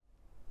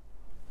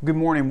Good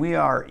morning. We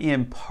are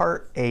in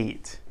part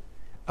 8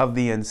 of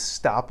the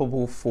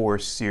Unstoppable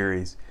Force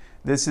series.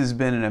 This has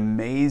been an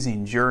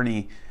amazing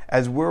journey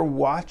as we're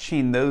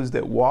watching those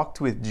that walked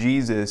with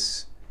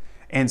Jesus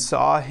and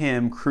saw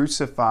him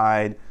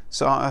crucified,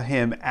 saw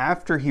him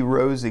after he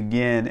rose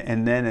again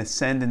and then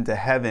ascend into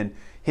heaven,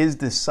 his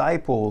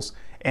disciples,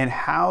 and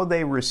how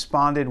they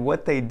responded,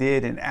 what they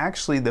did, and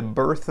actually the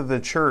birth of the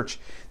church.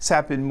 This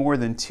happened more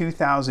than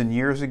 2,000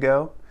 years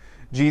ago.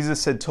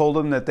 Jesus had told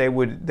them that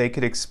they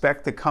could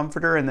expect the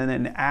Comforter, and then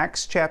in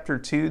Acts chapter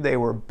 2, they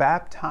were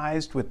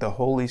baptized with the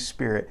Holy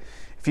Spirit.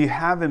 If you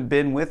haven't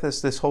been with us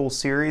this whole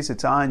series,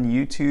 it's on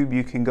YouTube.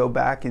 You can go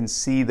back and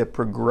see the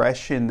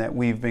progression that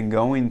we've been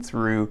going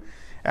through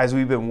as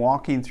we've been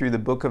walking through the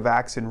book of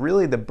Acts and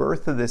really the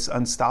birth of this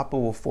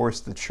unstoppable force,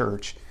 the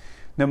church.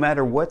 No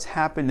matter what's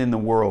happened in the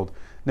world,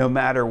 no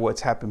matter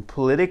what's happened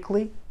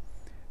politically,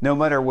 no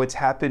matter what's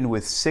happened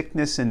with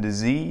sickness and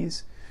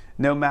disease,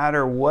 no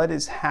matter what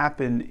has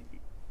happened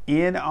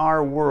in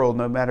our world,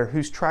 no matter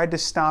who's tried to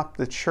stop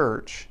the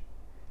church,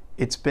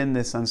 it's been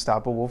this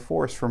unstoppable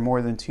force for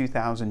more than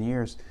 2,000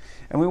 years.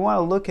 And we want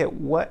to look at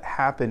what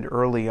happened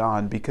early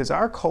on because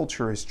our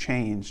culture has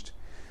changed.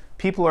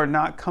 People are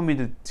not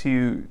coming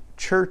to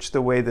church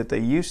the way that they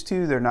used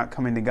to. They're not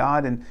coming to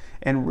God.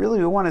 And really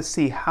we want to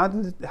see how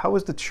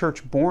was the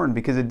church born,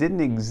 because it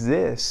didn't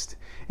exist.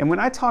 And when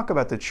I talk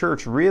about the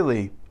church,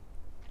 really,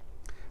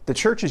 the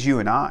church is you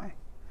and I.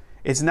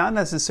 It's not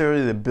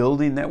necessarily the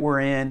building that we're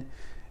in.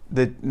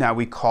 Now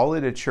we call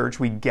it a church.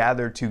 We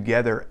gather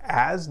together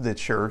as the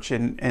church,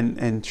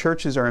 and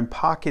churches are in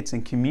pockets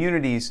and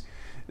communities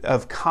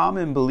of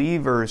common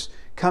believers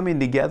coming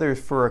together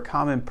for a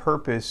common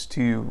purpose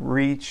to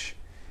reach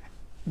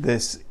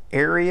this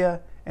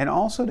area and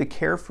also to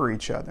care for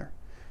each other.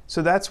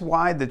 So that's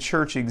why the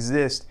church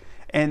exists.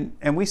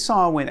 And we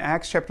saw when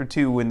Acts chapter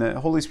 2, when the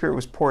Holy Spirit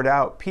was poured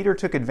out, Peter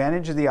took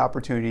advantage of the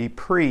opportunity,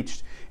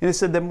 preached, and it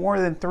said that more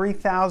than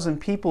 3,000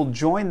 people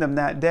joined them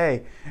that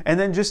day. And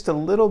then just a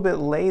little bit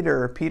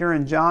later, Peter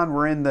and John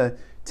were in the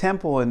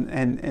temple,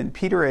 and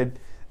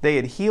they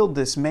had healed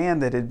this man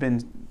that had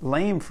been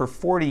lame for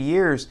 40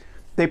 years.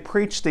 They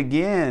preached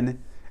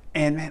again,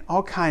 and man,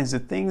 all kinds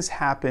of things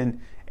happened.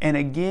 And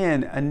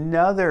again,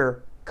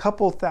 another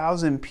couple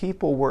thousand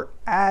people were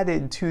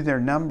added to their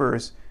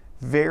numbers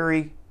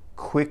very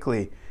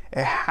quickly.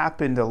 It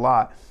happened a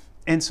lot.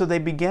 And so they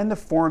began to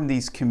form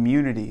these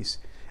communities.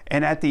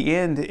 And at the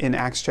end in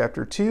Acts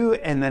chapter 2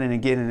 and then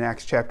again in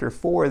Acts chapter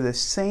 4, the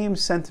same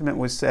sentiment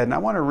was said. And I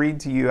want to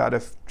read to you out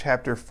of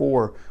chapter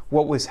 4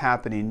 what was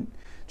happening.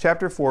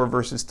 Chapter 4,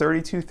 verses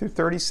 32 through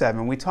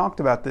 37. We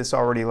talked about this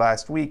already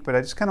last week, but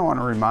I just kind of want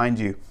to remind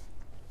you. It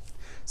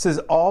says,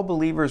 all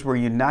believers were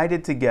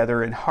united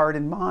together in heart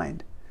and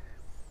mind.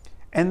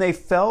 And they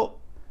felt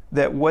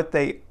that what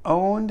they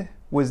owned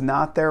was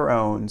not their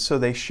own, so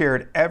they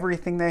shared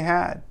everything they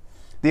had.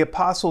 The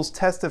apostles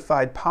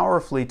testified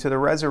powerfully to the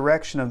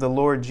resurrection of the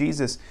Lord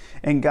Jesus,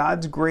 and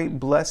God's great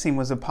blessing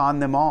was upon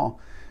them all.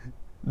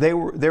 There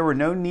were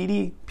no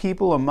needy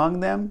people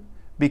among them,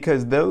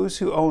 because those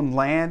who owned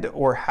land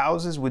or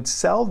houses would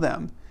sell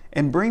them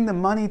and bring the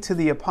money to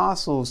the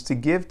apostles to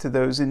give to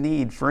those in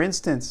need. For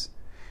instance,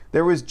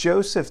 there was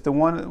Joseph,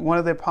 one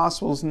of the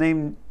apostles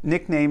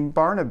nicknamed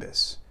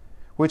Barnabas,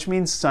 which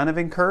means son of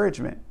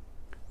encouragement.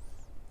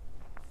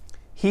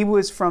 He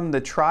was from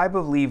the tribe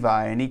of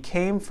Levi, and he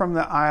came from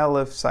the Isle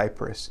of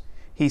Cyprus.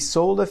 He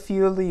sold a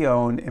field he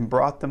owned and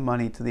brought the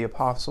money to the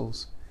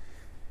apostles.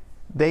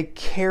 They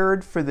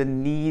cared for the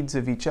needs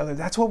of each other.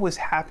 That's what was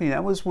happening.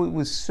 That was what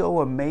was so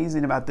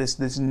amazing about this.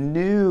 This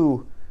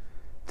new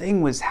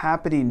thing was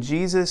happening.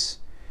 Jesus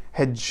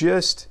had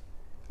just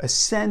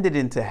ascended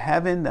into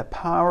heaven. The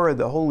power of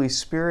the Holy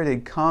Spirit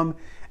had come,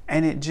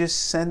 and it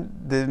just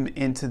sent them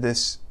into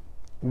this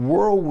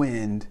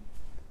whirlwind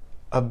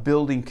of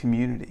building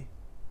community.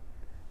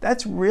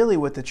 That's really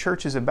what the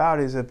church is about,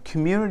 is a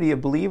community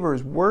of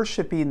believers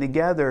worshiping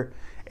together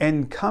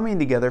and coming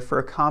together for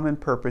a common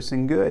purpose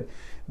and good.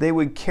 They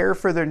would care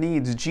for their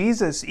needs.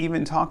 Jesus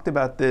even talked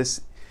about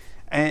this,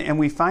 and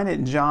we find it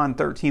in John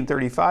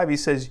 13:35. He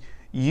says,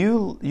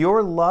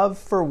 your love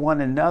for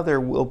one another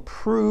will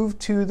prove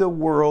to the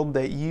world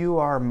that you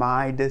are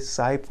my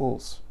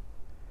disciples.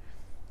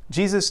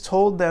 Jesus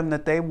told them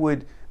that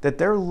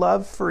their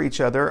love for each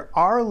other,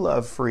 our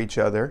love for each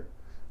other,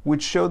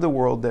 would show the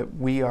world that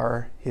we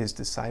are his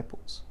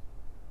disciples.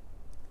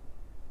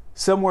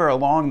 Somewhere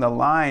along the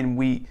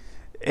line,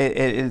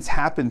 it's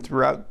happened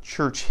throughout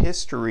church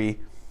history,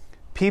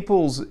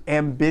 people's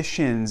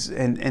ambitions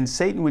and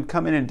Satan would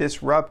come in and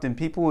disrupt, and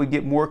people would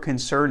get more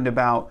concerned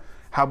about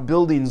how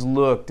buildings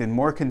looked and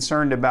more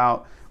concerned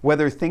about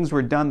whether things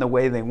were done the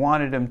way they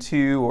wanted them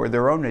to, or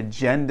their own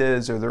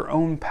agendas or their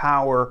own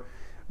power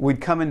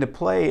would come into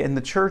play, and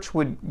the church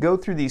would go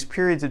through these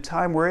periods of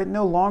time where it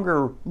no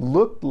longer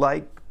looked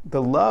like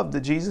the love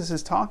that Jesus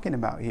is talking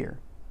about here.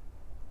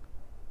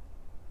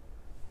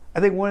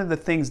 I think one of the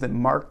things that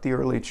marked the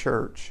early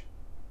church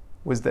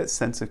was that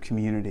sense of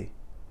community.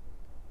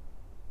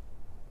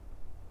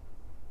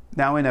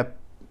 Now, in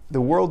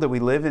the world that we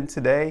live in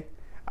today,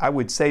 I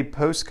would say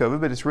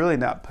post-COVID, but it's really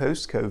not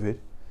post-COVID.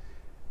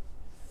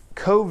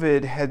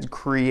 COVID had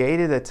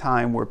created a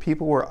time where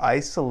people were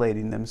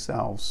isolating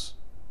themselves,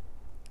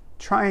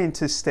 trying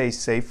to stay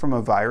safe from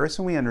a virus,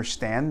 and we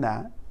understand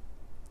that.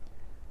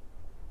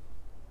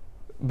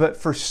 But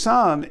for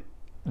some,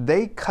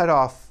 they cut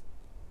off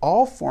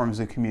all forms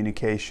of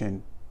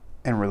communication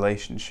and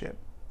relationship.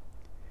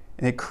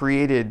 And it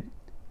created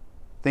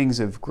things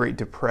of great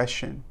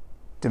depression.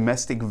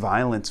 Domestic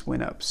violence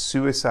went up.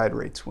 Suicide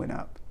rates went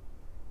up.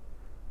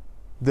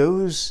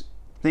 Those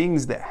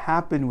things that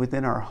happened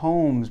within our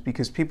homes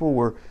because people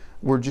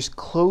were just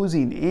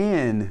closing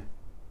in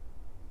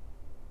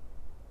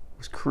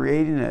was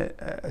creating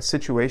a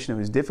situation that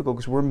was difficult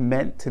because we're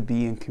meant to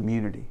be in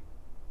community.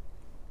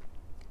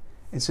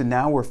 And so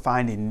now we're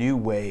finding new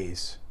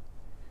ways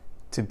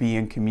to be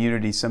in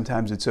community.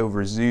 Sometimes it's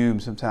over Zoom,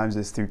 sometimes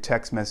it's through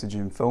text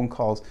messaging and phone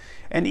calls,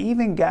 and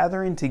even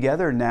gathering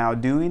together now,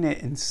 doing it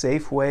in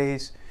safe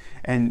ways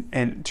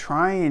and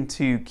trying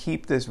to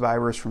keep this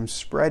virus from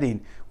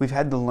spreading. We've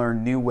had to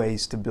learn new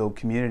ways to build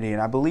community,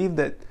 and I believe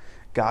that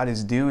God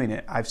is doing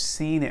it. I've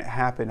seen it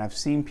happen. I've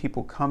seen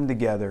people come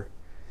together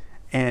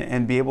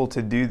and be able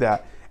to do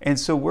that. And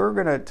so we're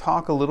going to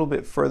talk a little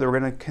bit further.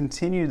 We're going to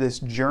continue this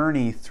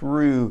journey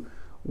through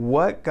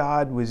what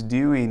God was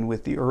doing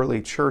with the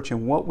early church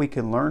and what we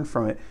can learn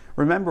from it.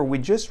 Remember, we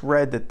just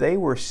read that they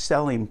were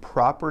selling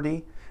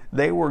property.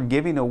 They were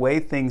giving away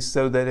things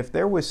so that if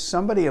there was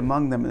somebody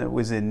among them that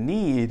was in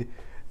need,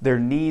 their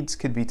needs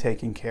could be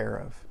taken care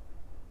of.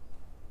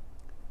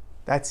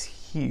 That's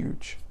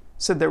huge.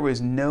 So there was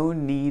no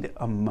need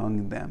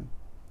among them.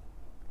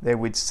 They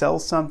would sell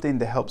something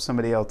to help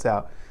somebody else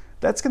out.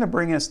 That's going to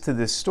bring us to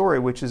this story,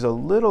 which is a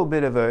little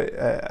bit of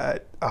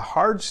a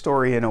hard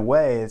story in a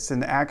way. It's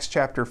in Acts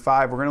chapter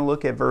 5. We're going to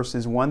look at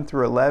verses 1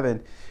 through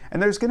 11.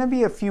 And there's going to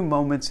be a few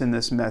moments in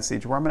this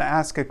message where I'm going to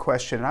ask a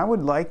question. And I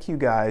would like you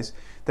guys,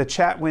 the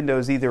chat window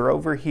is either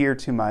over here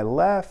to my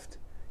left,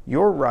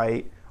 your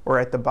right, or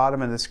at the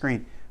bottom of the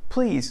screen.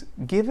 Please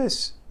give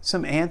us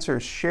some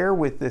answers. Share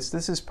with this.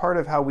 This is part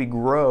of how we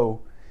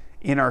grow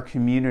in our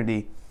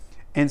community.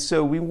 And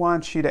so we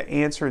want you to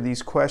answer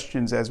these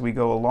questions as we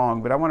go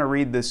along. But I want to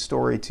read this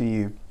story to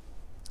you.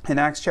 In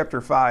Acts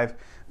chapter 5,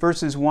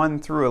 verses 1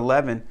 through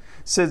 11,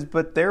 says,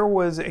 "But there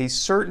was a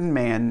certain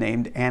man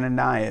named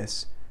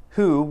Ananias,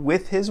 who,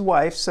 with his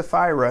wife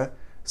Sapphira,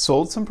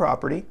 sold some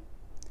property.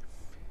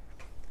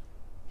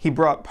 He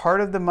brought part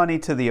of the money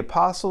to the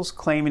apostles,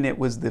 claiming it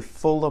was the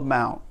full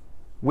amount.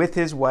 With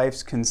his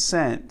wife's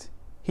consent,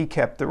 he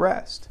kept the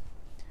rest.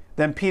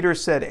 Then Peter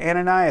said,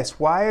 'Ananias,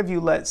 why have you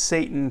let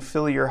Satan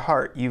fill your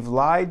heart? You've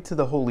lied to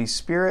the Holy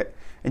Spirit,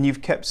 and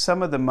you've kept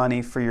some of the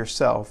money for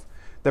yourself.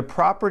 The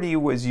property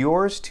was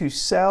yours to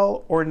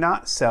sell or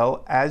not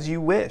sell as you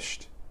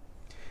wished.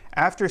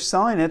 After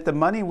selling it, the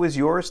money was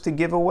yours to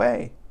give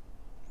away.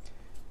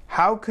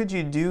 How could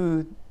you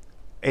do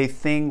a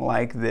thing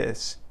like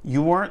this?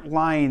 You weren't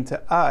lying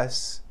to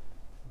us,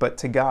 but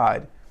to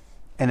God.'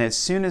 And as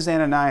soon as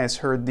Ananias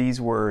heard these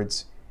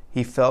words,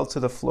 he fell to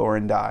the floor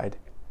and died.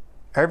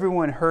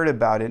 Everyone heard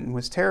about it and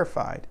was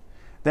terrified.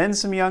 Then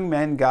some young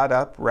men got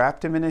up,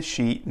 wrapped him in a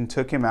sheet, and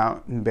took him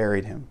out and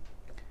buried him.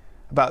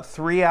 About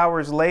 3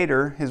 hours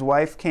later, his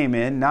wife came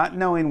in, not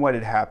knowing what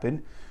had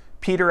happened.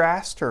 Peter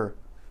asked her,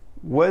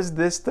 'Was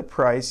this the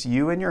price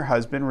you and your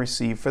husband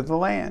received for the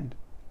land?'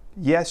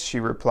 'Yes,'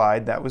 she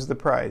replied, 'that was the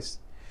price.'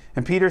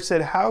 And Peter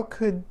said, 'How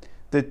could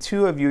the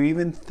two of you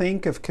even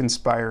think of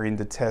conspiring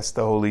to test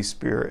the Holy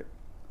Spirit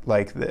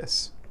like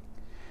this?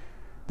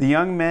 The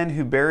young men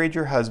who buried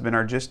your husband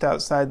are just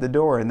outside the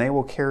door, and they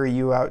will carry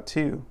you out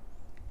too.'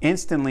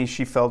 Instantly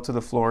she fell to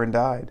the floor and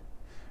died.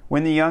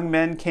 When the young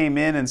men came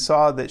in and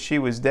saw that she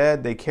was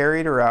dead, they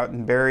carried her out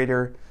and buried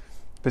her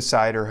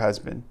beside her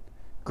husband.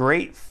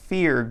 Great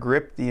fear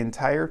gripped the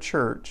entire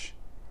church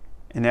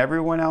and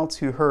everyone else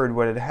who heard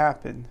what had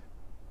happened."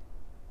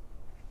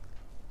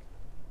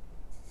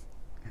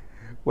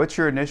 What's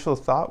your initial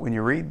thought when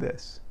you read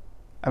this?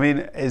 I mean,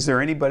 is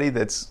there anybody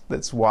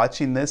that's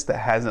watching this that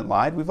hasn't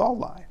lied? We've all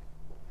lied.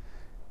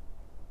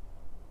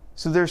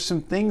 So there's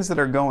some things that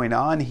are going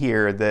on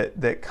here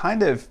that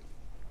kind of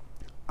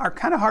are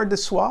kind of hard to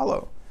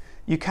swallow.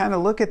 You kind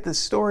of look at this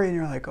story and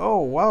you're like, oh,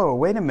 whoa,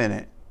 wait a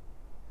minute.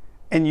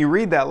 And you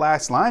read that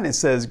last line, it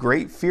says,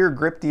 great fear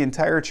gripped the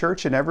entire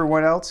church and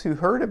everyone else who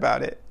heard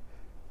about it.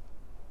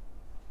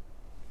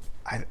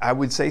 I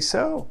would say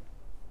so.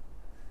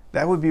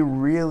 That would be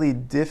really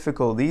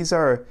difficult. These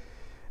are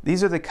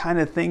the kind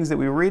of things that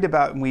we read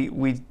about and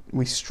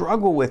we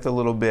struggle with a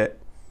little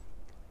bit.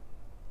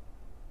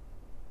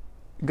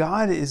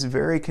 God is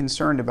very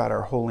concerned about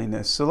our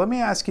holiness. So let me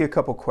ask you a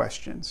couple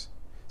questions,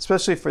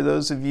 especially for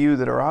those of you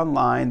that are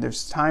online.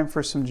 There's time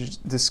for some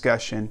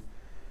discussion.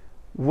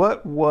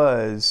 What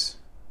was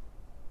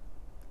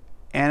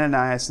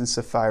Ananias and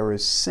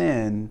Sapphira's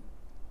sin,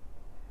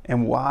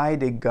 and why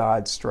did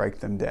God strike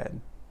them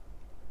dead?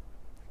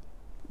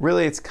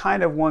 Really, it's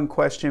kind of one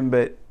question,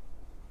 but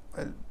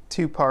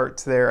two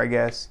parts there, I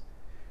guess.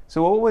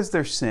 So what was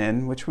their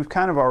sin, which we've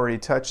kind of already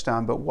touched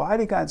on, but why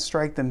did God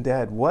strike them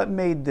dead? What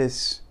made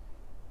this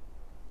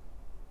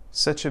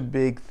such a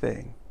big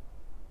thing?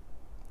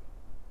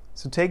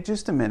 So take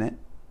just a minute,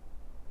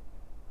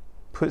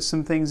 put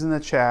some things in the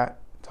chat,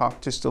 talk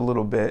just a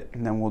little bit,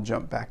 and then we'll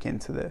jump back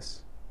into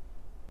this.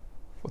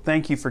 Well,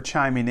 thank you for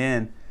chiming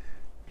in.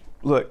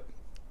 Look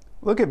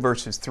at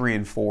verses 3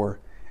 and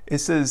 4. It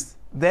says,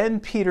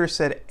 "Then Peter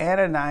said,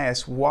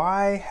 Ananias,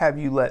 why have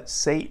you let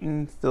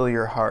Satan fill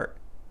your heart?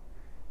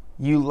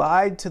 You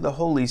lied to the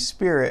Holy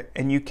Spirit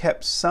and you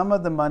kept some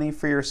of the money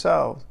for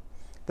yourselves.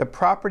 The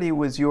property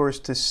was yours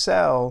to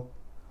sell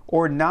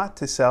or not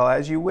to sell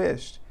as you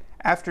wished.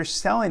 After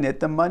selling it,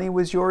 the money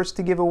was yours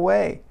to give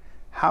away.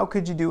 How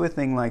could you do a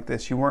thing like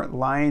this? You weren't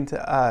lying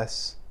to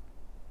us,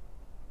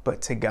 but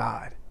to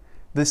God."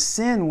 The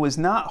sin was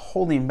not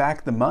holding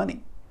back the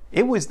money.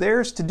 It was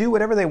theirs to do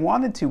whatever they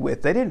wanted to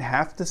with. They didn't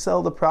have to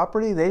sell the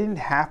property. They didn't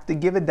have to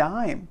give a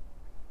dime.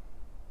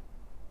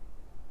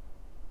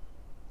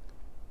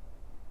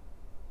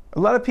 A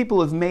lot of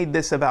people have made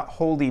this about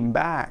holding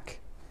back,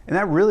 and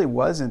that really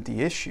wasn't the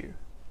issue.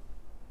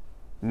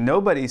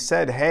 Nobody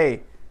said,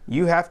 hey,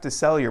 you have to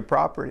sell your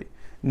property.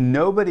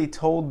 Nobody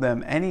told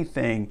them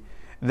anything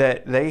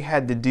that they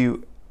had to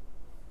do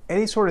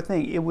any sort of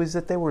thing. It was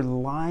that they were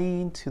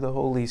lying to the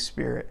Holy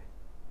Spirit.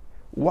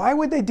 Why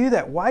would they do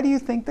that? Why do you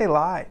think they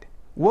lied?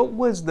 What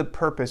was the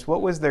purpose?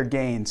 What was their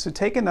gain? So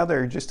take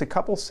just a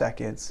couple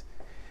seconds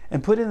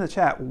and put in the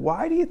chat,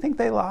 why do you think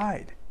they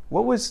lied?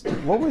 What was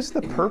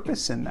the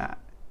purpose in that?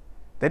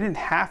 They didn't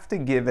have to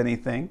give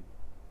anything.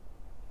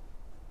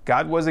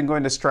 God wasn't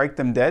going to strike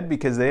them dead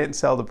because they didn't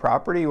sell the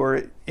property,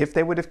 or if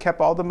they would have kept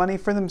all the money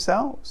for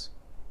themselves.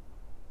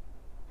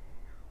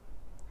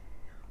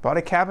 Bought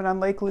a cabin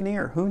on Lake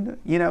Lanier.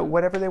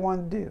 Whatever they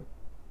wanted to do.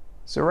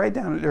 So write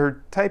down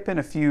or type in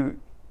a few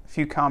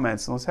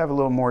comments and let's have a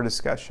little more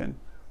discussion.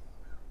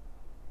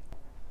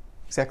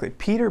 Exactly.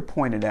 Peter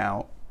pointed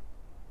out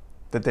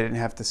that they didn't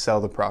have to sell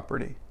the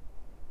property.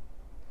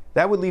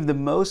 That would leave the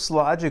most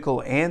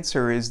logical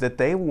answer is that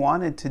they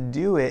wanted to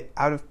do it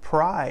out of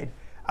pride,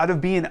 out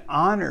of being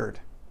honored.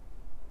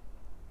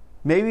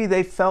 Maybe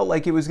they felt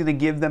like it was going to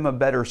give them a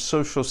better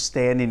social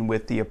standing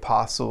with the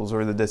apostles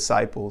or the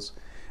disciples.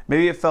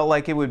 Maybe it felt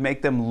like it would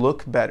make them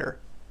look better.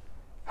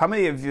 How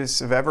many of us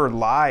have ever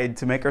lied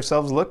to make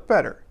ourselves look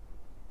better?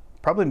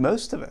 Probably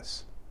most of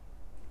us.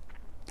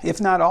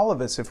 If not all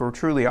of us, if we're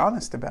truly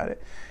honest about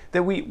it.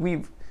 That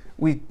we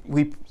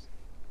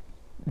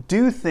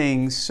do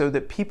things so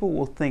that people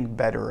will think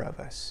better of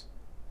us.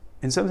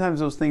 And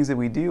sometimes those things that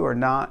we do are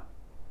not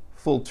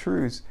full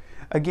truths.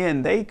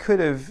 Again, they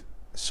could have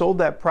sold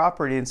that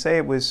property and say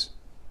it was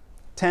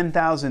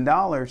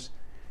 $10,000.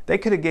 They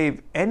could have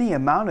gave any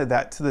amount of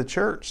that to the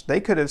church. They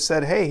could have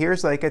said, hey,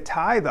 here's like a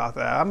tithe off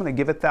that. I'm going to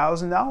give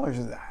 $1,000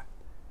 of that.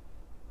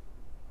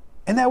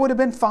 And that would have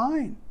been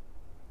fine.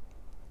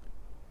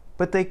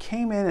 But they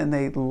came in and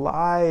they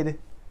lied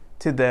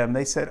to them.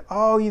 They said,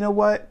 oh, you know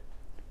what?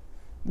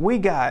 We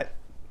got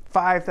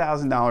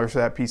 $5,000 for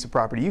that piece of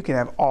property. You can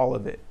have all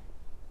of it.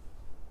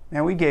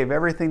 And we gave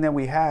everything that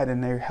we had,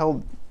 and they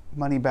held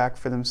money back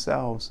for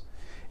themselves.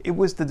 It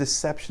was the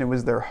deception. It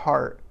was their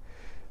heart.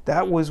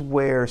 That was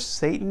where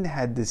Satan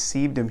had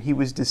deceived them. He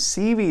was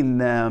deceiving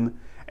them,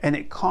 and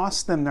it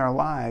cost them their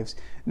lives.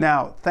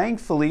 Now,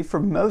 thankfully, for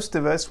most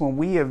of us, when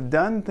we have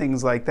done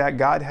things like that,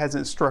 God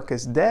hasn't struck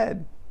us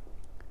dead.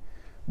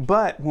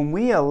 But when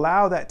we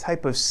allow that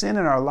type of sin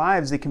in our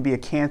lives, it can be a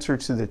cancer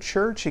to the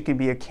church. It can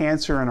be a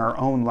cancer in our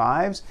own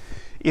lives.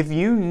 If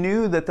you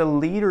knew that the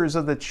leaders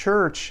of the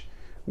church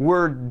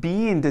were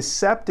being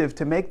deceptive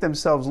to make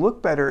themselves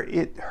look better,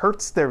 it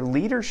hurts their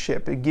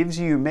leadership. It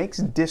makes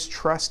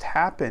distrust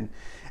happen.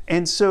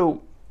 And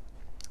so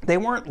they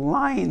weren't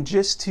lying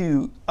just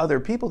to other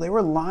people. They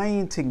were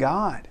lying to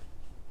God.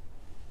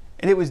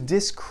 And it was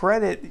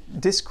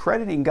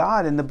discrediting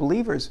God and the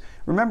believers.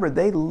 Remember,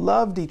 they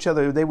loved each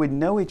other. They would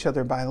know each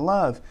other by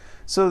love.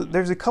 So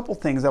there's a couple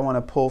things I want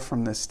to pull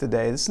from this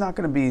today. It's not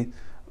going to be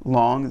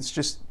long.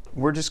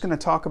 We're just going to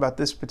talk about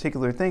this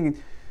particular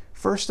thing.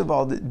 First of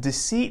all, the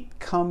deceit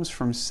comes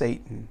from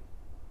Satan.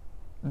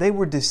 They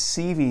were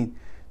deceiving.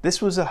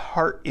 This was a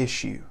heart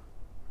issue.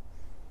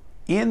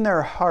 In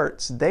their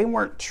hearts, they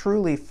weren't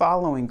truly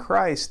following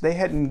Christ. They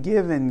hadn't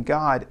given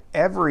God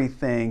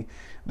everything.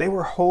 They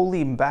were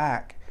holding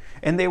back,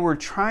 and they were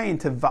trying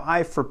to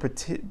vie for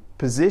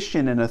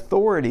position and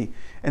authority.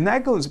 And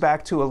that goes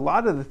back to a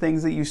lot of the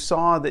things that you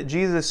saw that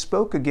Jesus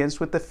spoke against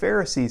with the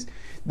Pharisees.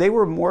 They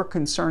were more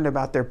concerned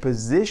about their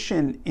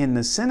position in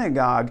the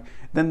synagogue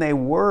than they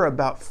were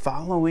about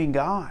following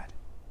God.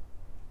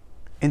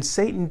 And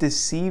Satan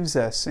deceives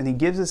us, and he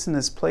gives us in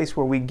this place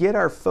where we get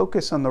our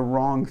focus on the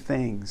wrong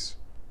things.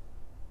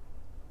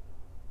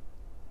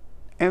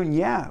 And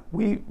yeah,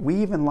 we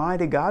even lie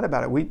to God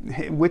about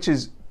it, which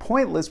is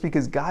pointless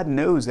because God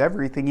knows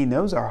everything. He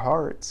knows our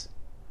hearts.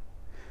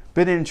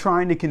 But in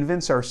trying to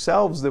convince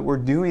ourselves that we're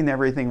doing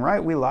everything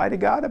right, we lie to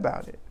God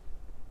about it.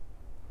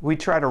 We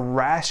try to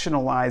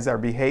rationalize our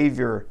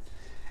behavior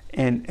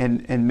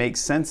and make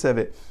sense of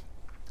it.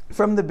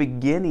 From the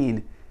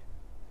beginning,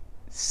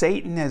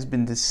 Satan has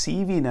been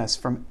deceiving us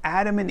from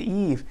Adam and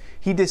Eve.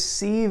 He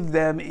deceived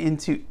them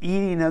into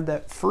eating of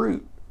that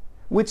fruit,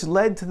 which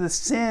led to the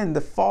sin,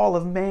 the fall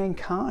of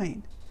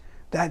mankind.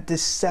 That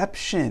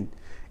deception.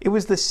 It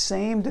was the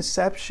same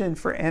deception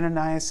for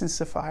Ananias and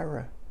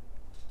Sapphira.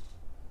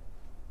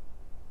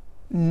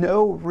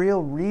 No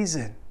real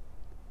reason.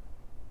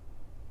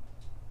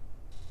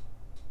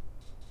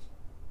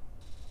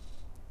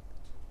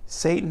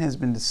 Satan has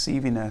been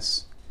deceiving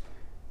us.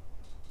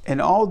 And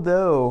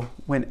although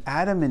when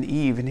Adam and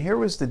Eve, and here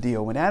was the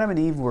deal, when Adam and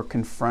Eve were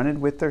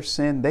confronted with their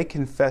sin, they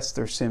confessed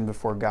their sin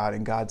before God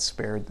and God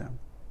spared them.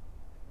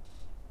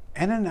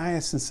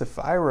 Ananias and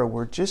Sapphira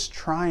were just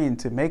trying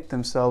to make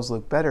themselves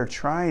look better,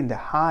 trying to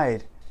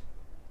hide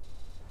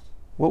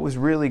what was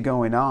really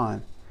going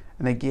on.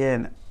 And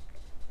again,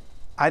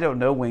 I don't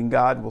know when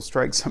God will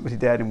strike somebody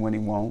dead and when He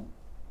won't.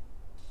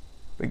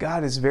 But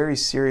God is very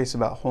serious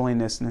about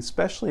holiness, and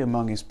especially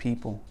among His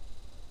people.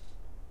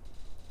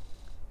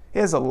 He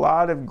has a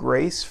lot of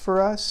grace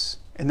for us,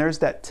 and there's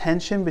that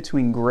tension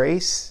between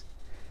grace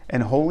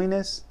and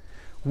holiness.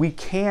 We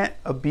can't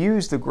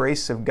abuse the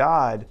grace of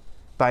God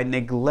by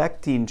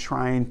neglecting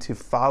trying to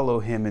follow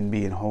Him and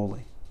being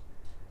holy.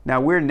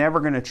 Now, we're never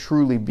going to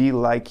truly be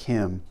like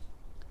Him.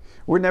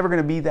 We're never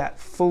going to be that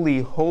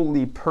fully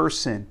holy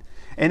person.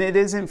 And it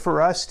isn't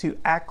for us to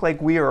act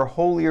like we are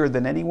holier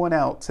than anyone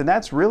else. And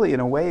that's really, in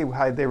a way,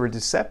 how they were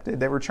deceptive.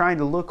 They were trying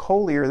to look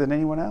holier than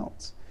anyone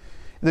else.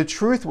 The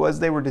truth was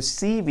they were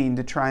deceiving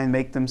to try and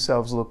make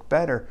themselves look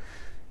better.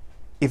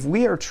 If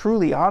we are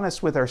truly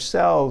honest with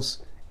ourselves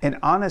and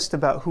honest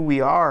about who we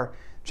are,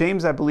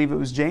 James, I believe it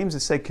was James that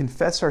said,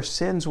 confess our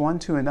sins one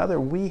to another.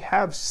 We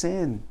have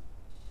sin.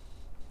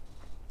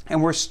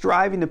 And we're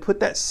striving to put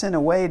that sin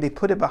away, to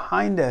put it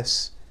behind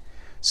us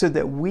so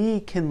that we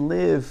can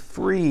live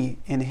free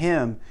in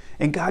Him.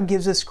 And God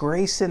gives us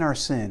grace in our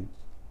sin.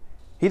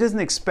 He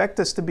doesn't expect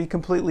us to be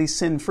completely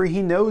sin-free.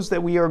 He knows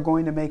that we are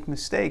going to make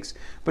mistakes.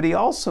 But He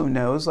also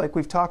knows, like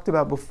we've talked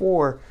about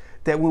before,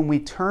 that when we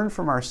turn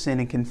from our sin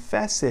and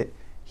confess it,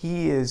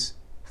 He is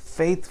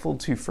faithful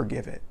to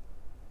forgive it.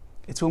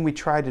 It's when we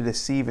try to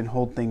deceive and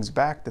hold things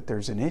back that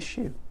there's an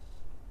issue.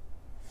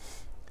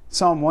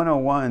 Psalm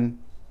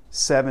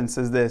 101:7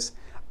 says this,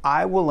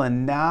 I will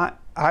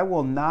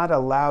not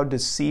allow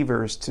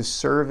deceivers to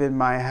serve in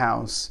my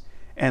house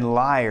and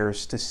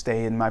liars to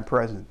stay in my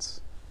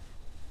presence.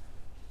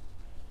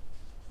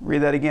 Read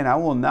that again. I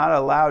will not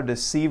allow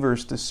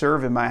deceivers to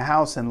serve in my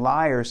house and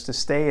liars to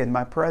stay in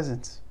my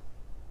presence.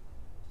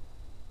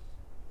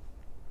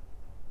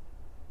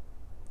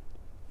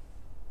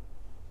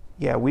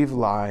 Yeah, we've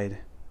lied.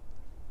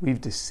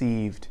 We've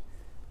deceived.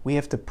 We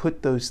have to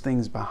put those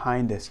things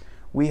behind us.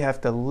 We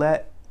have to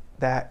let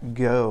that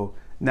go.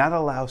 Not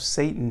allow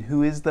Satan,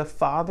 who is the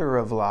father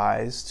of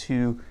lies,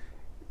 to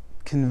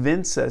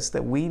convince us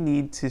that we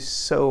need to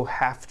sow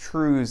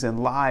half-truths and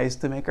lies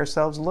to make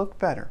ourselves look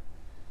better.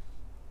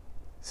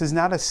 This is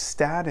not a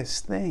status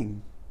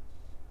thing.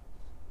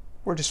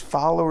 We're just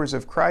followers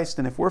of Christ.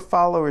 And if we're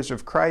followers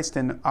of Christ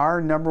and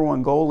our number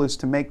one goal is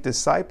to make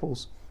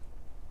disciples,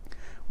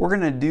 we're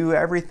going to do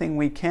everything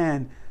we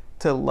can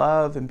to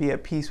love and be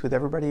at peace with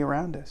everybody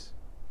around us.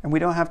 And we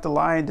don't have to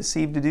lie and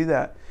deceive to do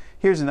that.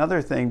 Here's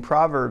another thing.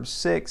 Proverbs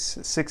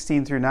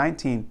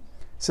 6:16-19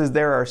 says,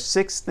 there are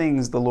 6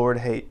 things the Lord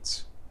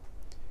hates.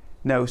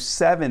 No,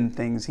 7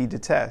 things He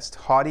detests.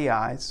 Haughty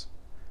eyes,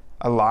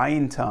 a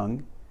lying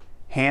tongue,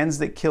 hands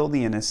that kill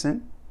the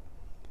innocent,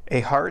 a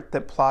heart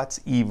that plots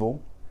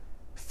evil,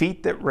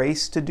 feet that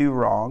race to do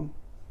wrong,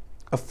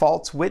 a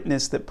false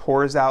witness that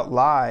pours out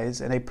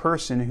lies, and a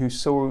person who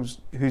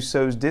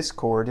sows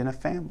discord in a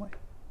family.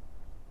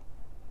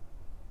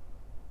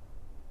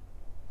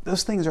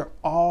 Those things are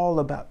all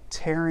about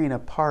tearing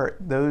apart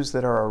those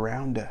that are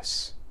around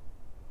us.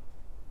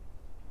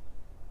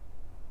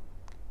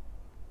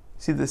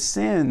 See, the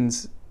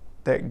sins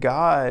that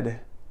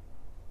God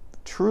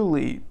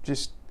truly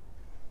just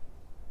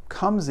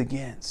comes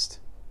against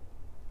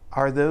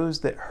are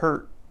those that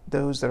hurt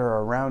those that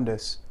are around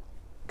us.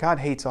 God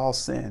hates all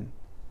sin.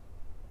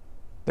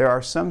 There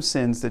are some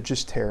sins that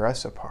just tear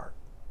us apart.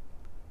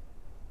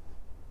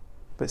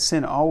 But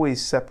sin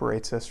always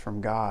separates us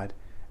from God,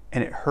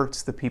 and it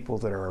hurts the people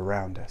that are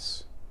around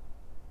us.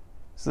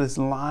 So this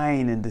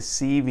lying and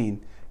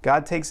deceiving,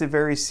 God takes it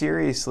very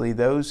seriously.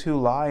 Those who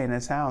lie in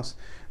His house,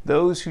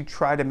 those who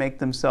try to make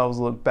themselves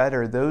look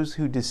better, those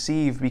who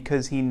deceive,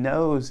 because He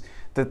knows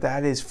that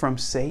that is from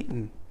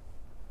Satan.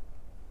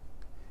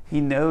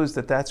 He knows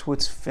that that's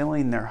what's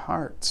filling their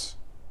hearts.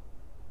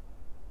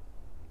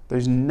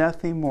 There's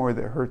nothing more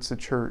that hurts the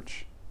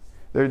church.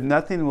 There's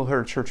nothing that will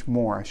hurt a church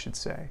more, I should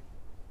say,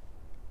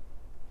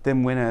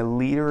 than when a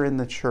leader in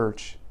the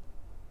church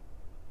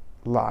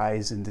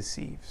lies and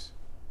deceives.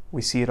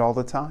 We see it all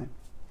the time.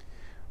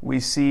 We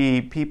see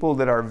people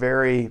that are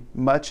very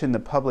much in the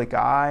public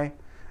eye,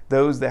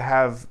 those that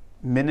have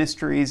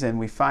ministries, and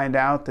we find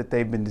out that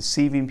they've been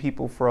deceiving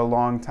people for a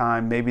long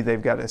time. Maybe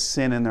they've got a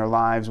sin in their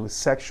lives with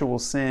sexual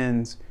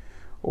sins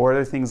or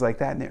other things like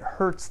that, and it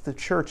hurts the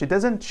church. It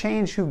doesn't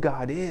change who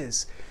God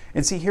is.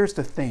 And see, here's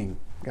the thing,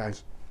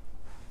 guys.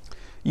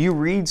 You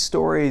read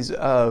stories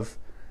of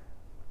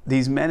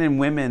these men and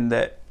women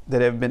that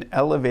have been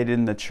elevated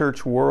in the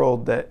church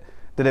world, that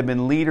have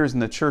been leaders in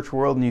the church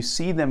world, and you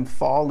see them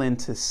fall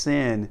into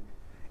sin.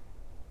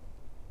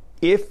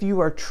 If you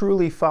are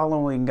truly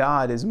following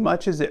God, as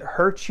much as it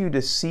hurts you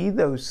to see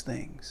those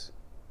things,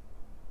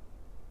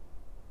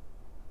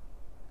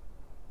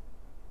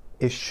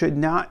 it should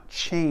not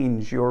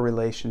change your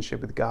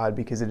relationship with God,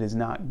 because it is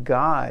not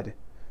God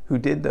who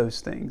did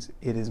those things.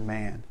 It is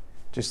man,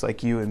 just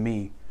like you and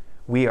me.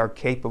 We are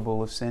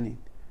capable of sinning.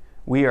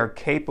 We are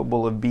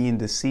capable of being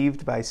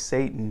deceived by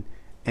Satan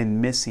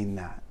and missing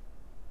that.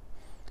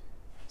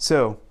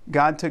 So,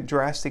 God took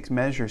drastic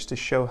measures to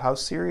show how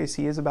serious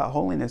He is about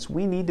holiness.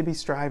 We need to be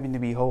striving to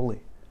be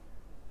holy.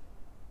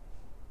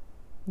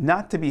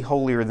 Not to be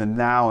holier than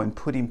thou and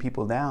putting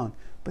people down,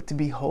 but to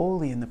be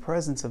holy in the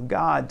presence of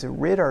God, to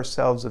rid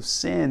ourselves of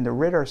sin, to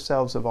rid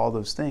ourselves of all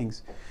those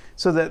things.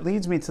 So that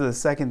leads me to the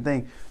second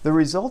thing. The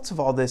results of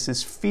all this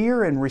is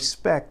fear and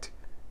respect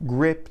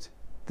gripped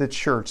the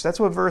church. That's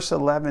what verse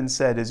 11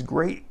 said, is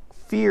great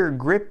fear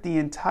gripped the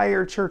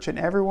entire church and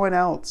everyone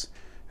else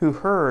who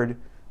heard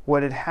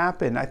what had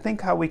happened. I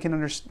think how we can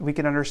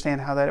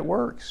understand how that it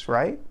works,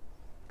 right?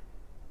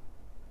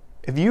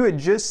 If you had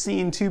just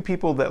seen two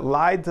people that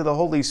lied to the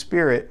Holy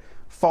Spirit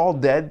fall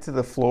dead to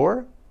the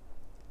floor,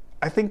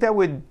 I think that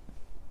would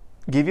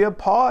give you a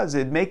pause.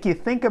 It'd make you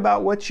think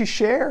about what you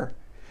share.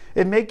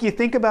 It'd make you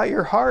think about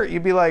your heart.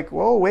 You'd be like,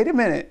 whoa, wait a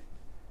minute.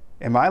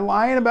 Am I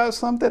lying about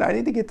something? I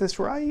need to get this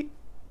right.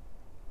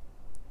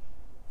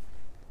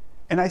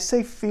 And I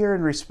say fear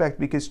and respect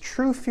because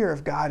true fear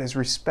of God is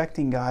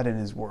respecting God and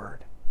His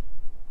Word.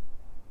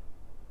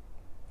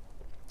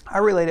 I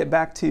relate it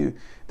back to,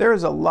 there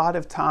was a lot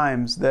of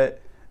times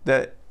that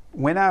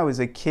when I was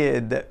a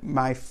kid, that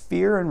my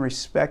fear and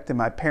respect of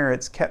my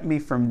parents kept me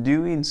from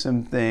doing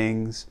some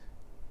things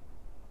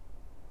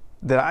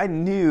that I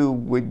knew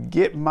would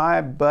get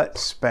my butt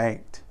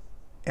spanked,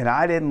 and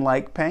I didn't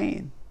like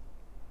pain.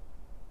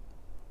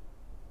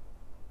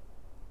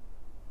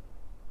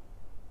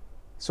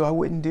 So I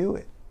wouldn't do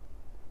it.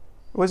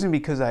 It wasn't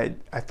because I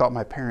thought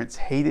my parents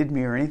hated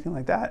me or anything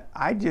like that.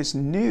 I just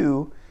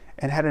knew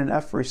and had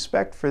enough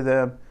respect for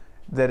them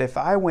that if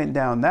I went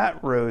down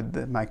that road,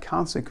 that my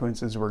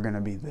consequences were going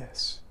to be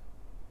this.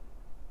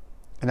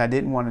 And I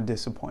didn't want to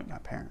disappoint my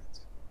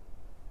parents.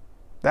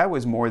 That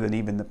was more than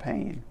even the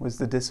pain, was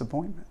the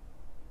disappointment.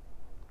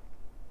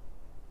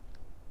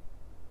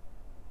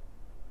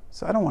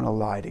 So I don't want to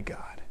lie to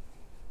God.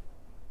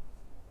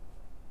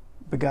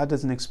 But God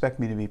doesn't expect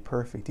me to be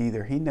perfect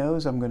either. He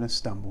knows I'm going to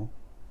stumble.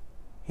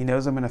 He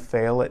knows I'm going to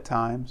fail at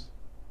times.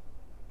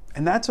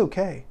 And that's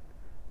okay.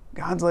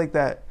 God's like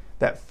that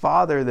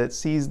father that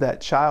sees that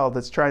child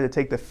that's trying to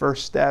take the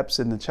first steps,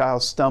 and the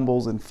child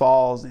stumbles and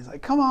falls. And He's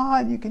like, come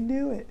on, you can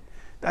do it.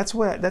 That's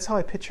how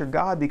I picture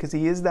God, because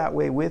He is that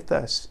way with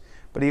us.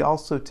 But He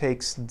also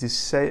takes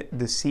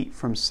deceit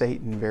from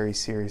Satan very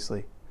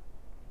seriously.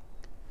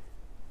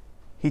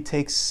 He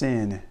takes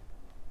sin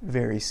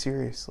very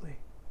seriously.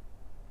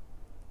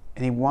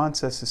 And He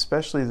wants us,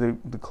 especially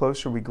the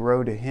closer we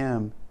grow to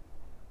Him,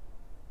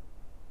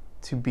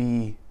 to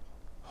be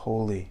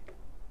holy,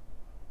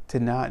 to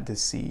not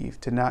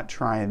deceive, to not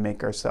try and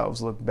make ourselves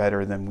look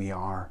better than we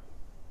are.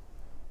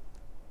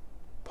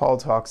 Paul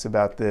talks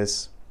about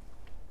this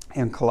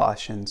in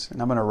Colossians,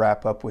 and I'm going to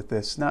wrap up with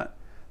this. Not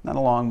a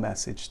long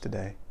message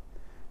today.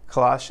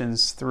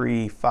 Colossians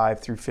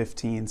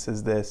 3:5-15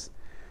 says this: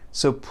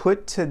 so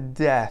put to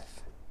death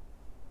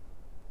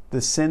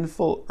the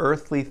sinful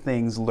earthly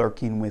things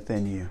lurking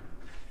within you.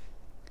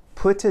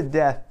 Put to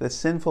death the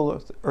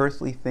sinful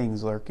earthly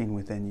things lurking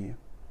within you.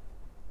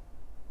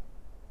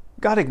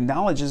 God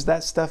acknowledges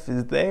that stuff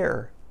is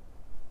there.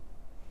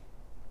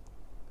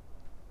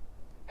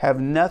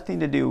 Have nothing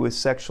to do with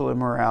sexual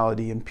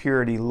immorality,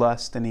 impurity,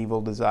 lust, and evil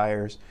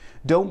desires.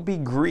 Don't be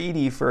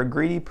greedy, for a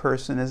greedy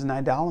person is an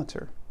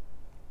idolater,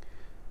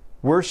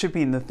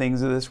 worshiping the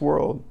things of this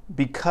world.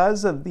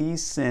 Because of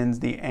these sins,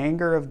 the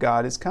anger of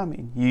God is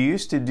coming. You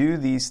used to do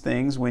these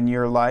things when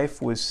your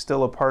life was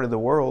still a part of the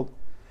world,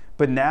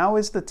 but now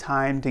is the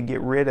time to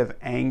get rid of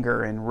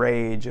anger and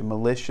rage and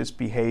malicious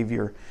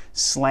behavior,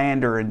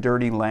 slander and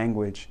dirty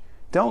language.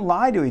 Don't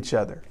lie to each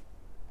other,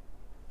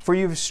 for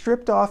you've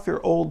stripped off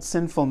your old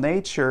sinful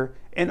nature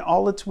and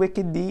all its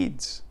wicked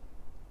deeds.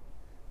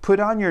 Put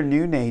on your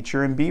new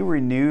nature and be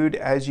renewed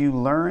as you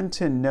learn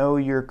to know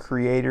your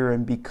Creator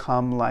and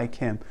become like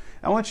Him.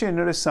 I want you to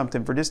notice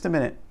something for just a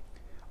minute.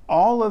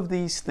 All of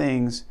these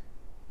things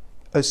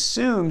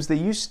assumes that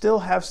you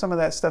still have some of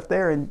that stuff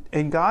there,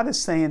 and God is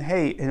saying,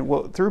 hey,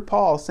 and through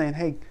Paul saying,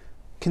 hey,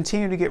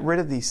 continue to get rid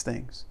of these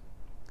things.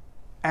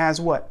 As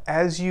what?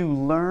 As you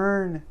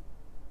learn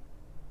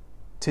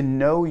to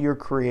know your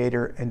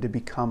Creator and to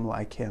become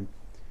like Him.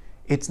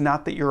 It's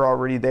not that you're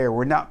already there.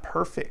 We're not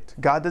perfect.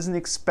 God doesn't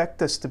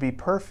expect us to be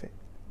perfect.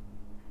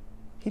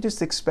 He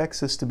just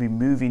expects us to be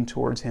moving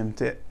towards Him,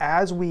 to,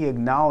 as we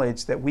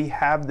acknowledge that we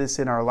have this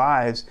in our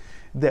lives,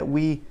 that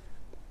we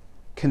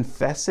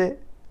confess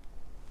it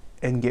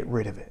and get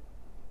rid of it,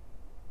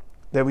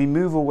 that we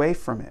move away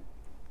from it.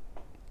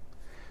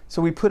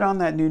 So we put on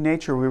that new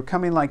nature. We're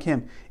becoming like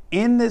Him.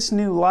 In this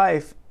new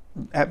life,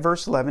 at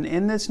verse 11,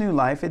 in this new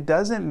life, it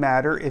doesn't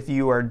matter if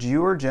you are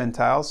Jew or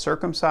Gentile,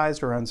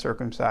 circumcised or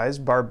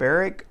uncircumcised,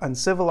 barbaric,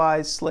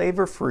 uncivilized, slave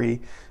or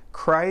free.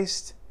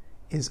 Christ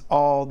is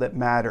all that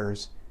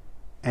matters,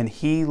 and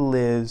He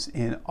lives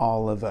in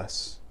all of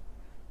us.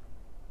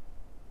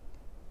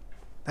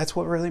 That's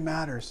what really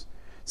matters.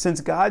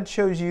 Since God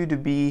chose you to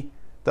be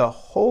the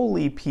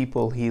holy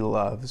people He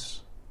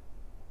loves,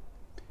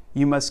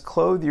 you must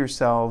clothe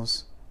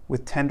yourselves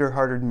with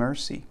tender-hearted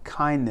mercy,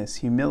 kindness,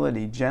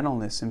 humility,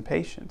 gentleness, and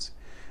patience.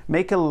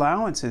 Make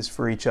allowances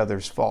for each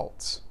other's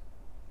faults.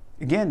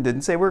 Again,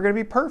 didn't say we're going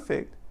to be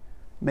perfect.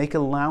 Make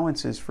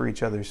allowances for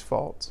each other's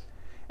faults.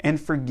 And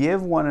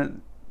forgive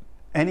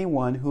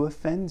anyone who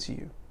offends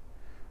you.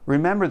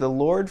 Remember, the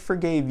Lord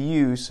forgave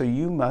you, so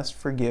you must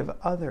forgive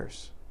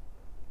others.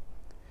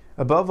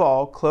 Above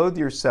all, clothe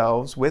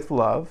yourselves with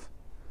love,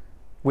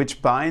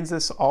 which binds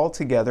us all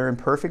together in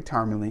perfect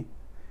harmony,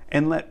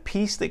 and let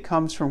peace that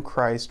comes from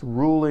Christ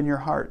rule in your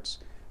hearts.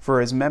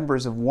 For as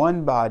members of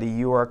one body,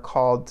 you are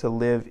called to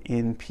live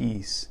in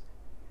peace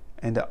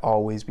and to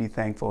always be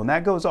thankful. And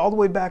that goes all the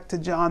way back to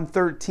John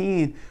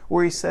 13,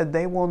 where He said,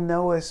 they will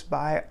know us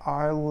by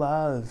our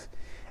love.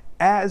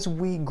 As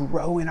we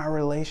grow in our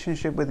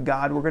relationship with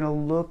God, we're going to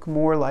look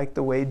more like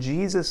the way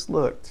Jesus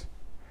looked.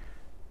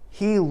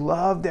 He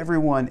loved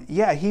everyone.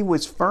 Yeah, He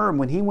was firm.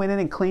 When He went in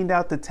and cleaned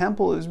out the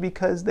temple, it was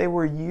because they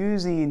were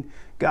using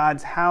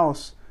God's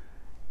house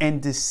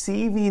and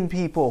deceiving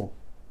people.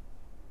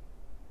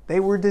 They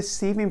were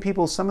deceiving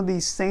people. Some of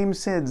these same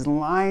sins,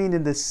 lying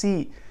and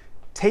deceit,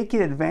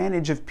 taking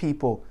advantage of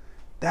people.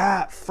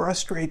 That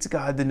frustrates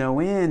God to no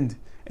end.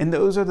 And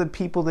those are the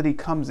people that He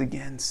comes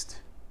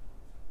against.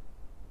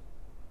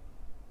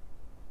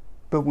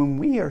 But when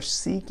we are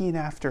seeking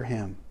after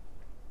Him,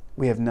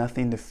 we have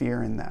nothing to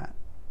fear in that.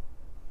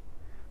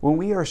 When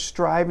we are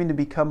striving to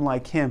become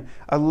like Him,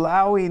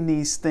 allowing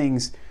these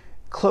things,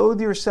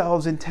 clothe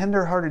yourselves in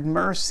tender-hearted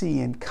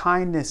mercy and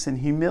kindness and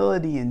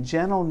humility and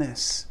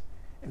gentleness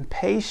and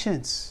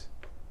patience.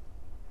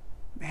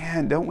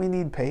 Man, don't we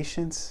need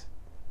patience?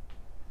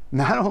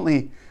 Not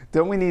only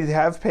don't we need to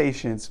have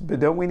patience, but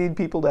don't we need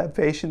people to have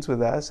patience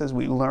with us as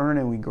we learn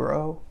and we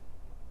grow?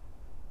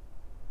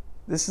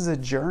 This is a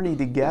journey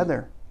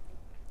together.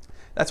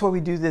 That's why we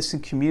do this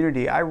in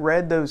community. I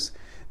read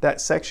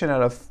that section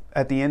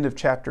at the end of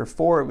chapter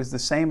 4. It was the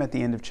same at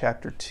the end of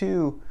chapter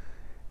 2,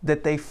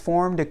 that they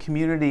formed a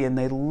community and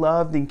they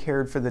loved and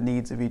cared for the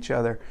needs of each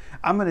other.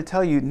 I'm going to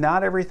tell you,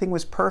 not everything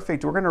was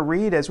perfect. We're going to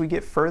read as we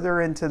get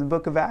further into the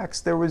book of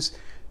Acts. There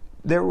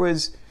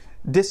was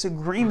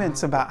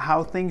disagreements about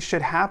how things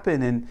should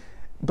happen,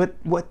 but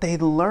what they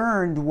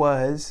learned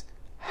was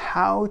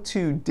how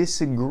to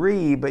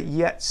disagree but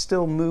yet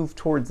still move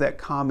towards that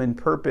common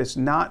purpose,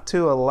 not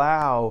to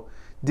allow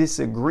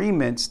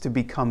disagreements to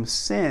become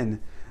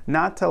sin,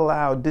 not to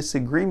allow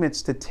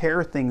disagreements to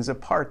tear things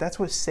apart. That's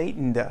what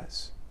Satan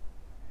does.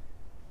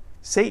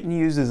 Satan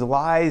uses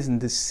lies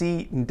and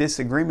deceit and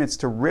disagreements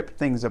to rip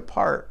things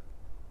apart.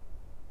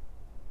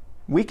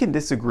 We can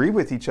disagree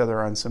with each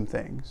other on some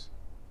things.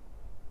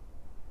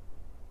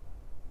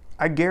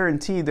 I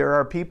guarantee there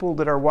are people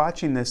that are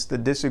watching this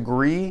that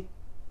disagree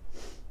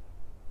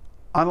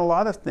on a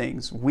lot of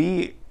things.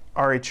 We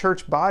are a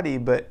church body,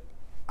 but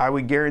I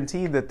would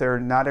guarantee that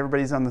not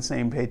everybody's on the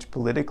same page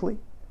politically.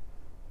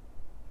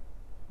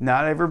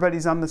 Not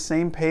everybody's on the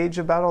same page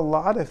about a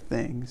lot of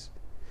things.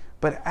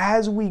 But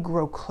as we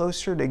grow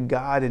closer to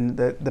God and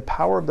the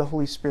power of the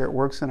Holy Spirit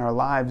works in our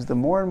lives, the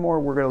more and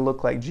more we're going to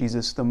look like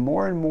Jesus, the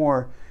more and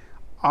more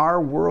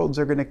our worlds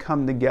are going to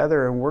come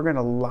together and we're going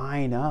to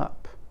line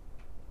up.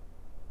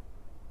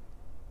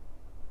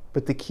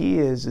 But the key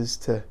is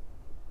to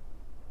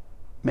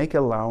make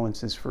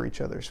allowances for each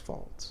other's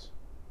faults,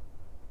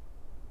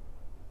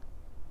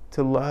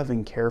 to love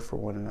and care for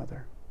one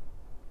another,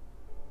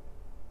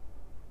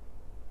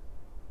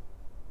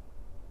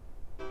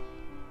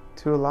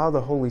 to allow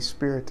the Holy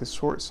Spirit to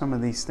sort some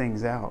of these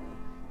things out.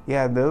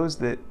 Yeah, those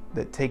that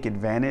take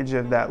advantage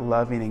of that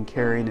loving and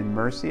caring and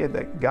mercy,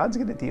 that God's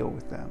going to deal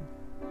with them.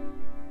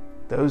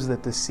 Those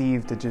that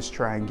deceive to just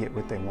try and get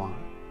what they want.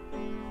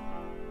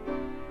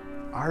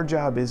 Our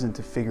job isn't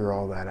to figure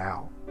all that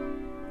out.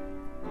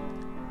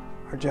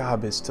 Our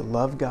job is to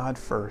love God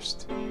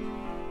first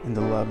and to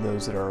love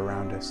those that are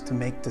around us, to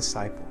make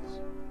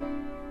disciples.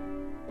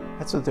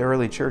 That's what the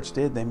early church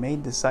did. They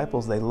made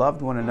disciples. They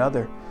loved one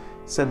another,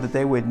 said that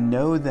they would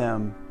know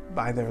them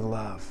by their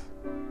love.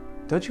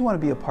 Don't you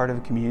want to be a part of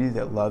a community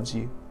that loves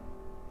you,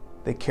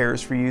 that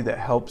cares for you, that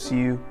helps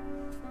you,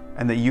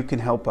 and that you can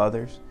help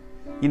others?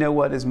 You know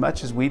what? As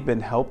much as we've been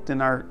helped in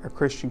our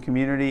Christian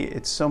community,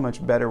 it's so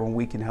much better when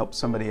we can help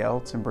somebody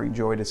else and bring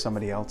joy to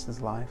somebody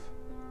else's life.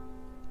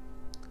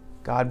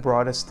 God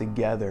brought us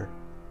together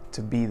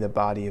to be the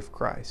body of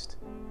Christ.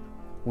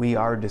 We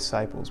are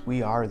disciples.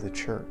 We are the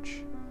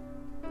church.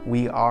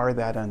 We are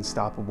that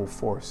unstoppable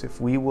force. If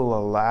we will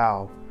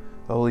allow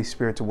the Holy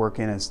Spirit to work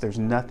in us, there's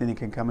nothing that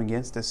can come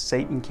against us.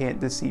 Satan can't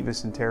deceive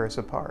us and tear us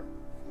apart.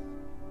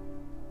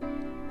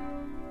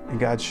 And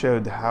God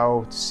showed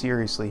how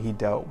seriously He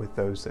dealt with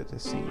those that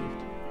deceived.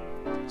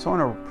 So I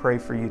want to pray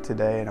for you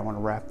today, and I want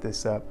to wrap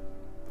this up.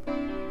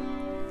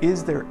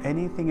 Is there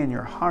anything in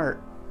your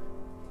heart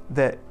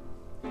that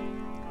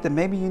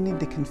maybe you need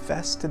to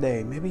confess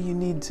today? Maybe you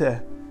need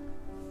to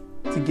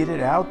get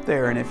it out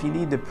there. And if you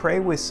need to pray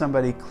with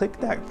somebody, click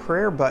that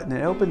prayer button.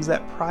 It opens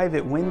that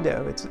private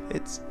window.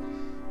 It's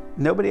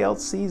nobody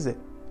else sees it.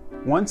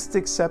 Once it's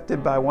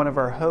accepted by one of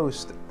our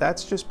hosts,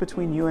 that's just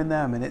between you and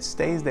them, and it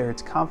stays there.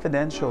 It's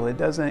confidential. It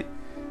doesn't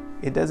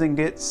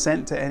get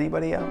sent to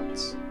anybody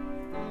else.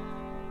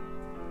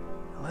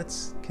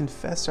 Let's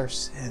confess our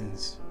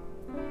sins,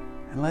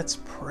 and let's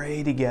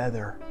pray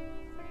together,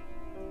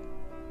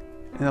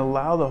 and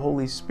allow the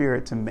Holy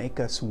Spirit to make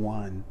us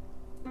one.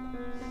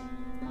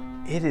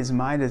 It is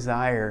my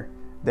desire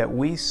that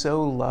we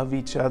so love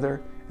each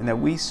other and that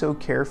we so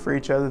care for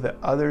each other that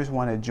others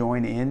want to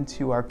join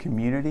into our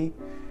community,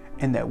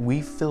 and that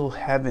we fill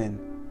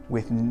heaven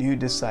with new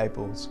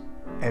disciples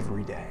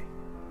every day.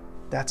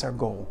 That's our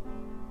goal.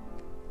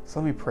 So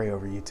let me pray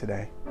over you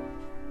today.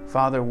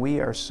 Father,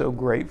 we are so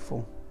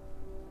grateful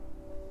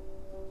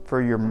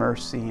for your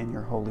mercy and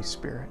your Holy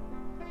Spirit.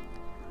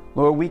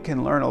 Lord, we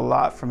can learn a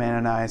lot from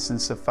Ananias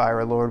and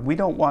Sapphira, Lord. We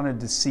don't want to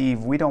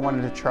deceive. We don't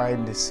want to try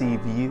and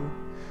deceive you.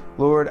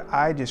 Lord,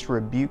 I just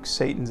rebuke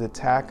Satan's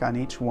attack on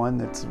each one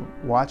that's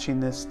watching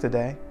this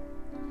today.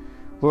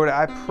 Lord,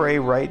 I pray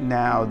right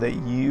now that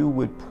you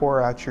would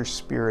pour out your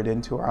Spirit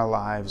into our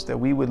lives, that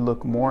we would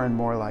look more and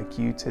more like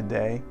you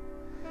today.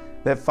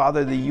 That,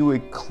 Father, that you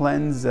would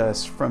cleanse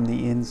us from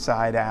the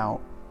inside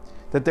out.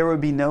 That there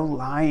would be no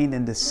lying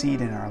and deceit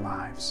in our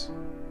lives.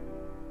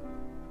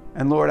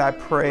 And Lord, I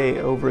pray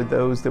over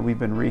those that we've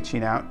been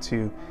reaching out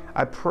to.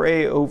 I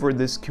pray over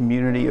this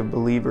community of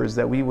believers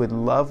that we would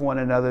love one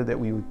another, that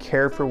we would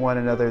care for one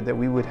another, that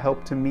we would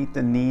help to meet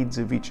the needs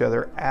of each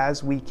other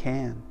as we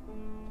can.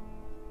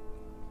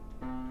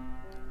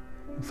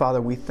 And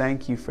Father, we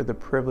thank you for the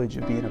privilege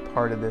of being a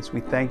part of this. We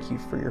thank you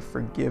for your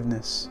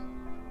forgiveness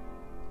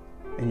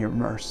and your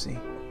mercy.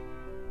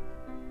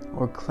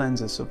 Lord,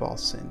 cleanse us of all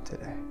sin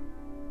today.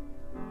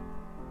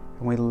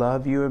 And we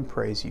love you and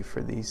praise you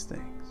for these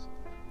things.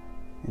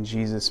 In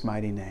Jesus'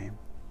 mighty name,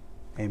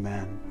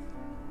 amen.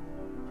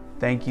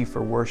 Thank you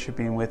for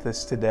worshiping with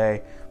us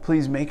today.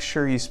 Please make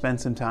sure you spend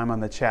some time on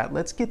the chat.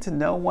 Let's get to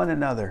know one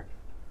another.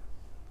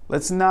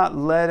 Let's not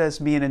let us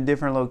being in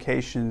different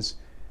locations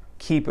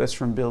keep us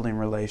from building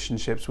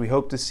relationships. We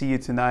hope to see you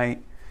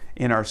tonight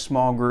in our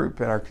small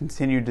group at our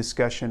continued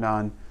discussion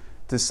on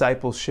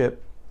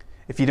discipleship.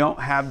 If you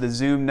don't have the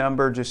Zoom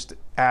number, just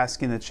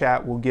ask in the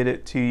chat. We'll get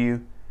it to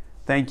you.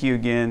 Thank you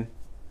again.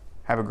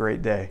 Have a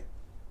great day.